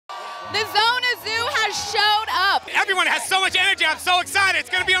The Zona Zoo has showed up. Everyone has so much energy. I'm so excited. It's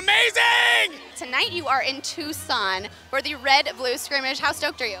going to be amazing. Tonight you are in Tucson for the Red-Blue scrimmage. How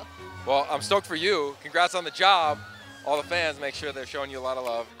stoked are you? Well, I'm stoked for you. Congrats on the job. All the fans, make sure they're showing you a lot of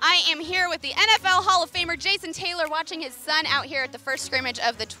love. I am here with the NFL Hall of Famer Jason Taylor, watching his son out here at the first scrimmage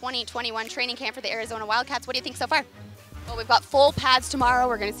of the 2021 training camp for the Arizona Wildcats. What do you think so far? Well, we've got full pads tomorrow.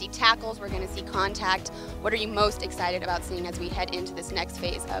 We're going to see tackles. We're going to see contact. What are you most excited about seeing as we head into this next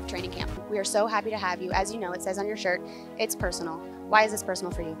phase of training camp? We are so happy to have you. As you know, it says on your shirt, it's personal. Why is this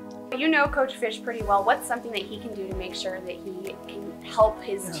personal for you? You know Coach Fish pretty well. What's something that he can do to make sure that he can help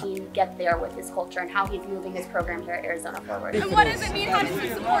his team get there with his culture and how he's moving his program here at Arizona forward? And what does it mean having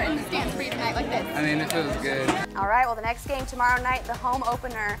some support in the stands for you tonight like this? I mean, it feels good. All right, well, the next game tomorrow night, the home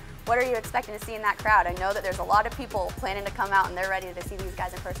opener. What are you expecting to see in that crowd? I know that there's a lot of people planning to come out and they're ready to see these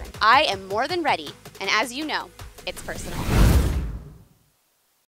guys in person. I am more than ready, and as you know, it's personal.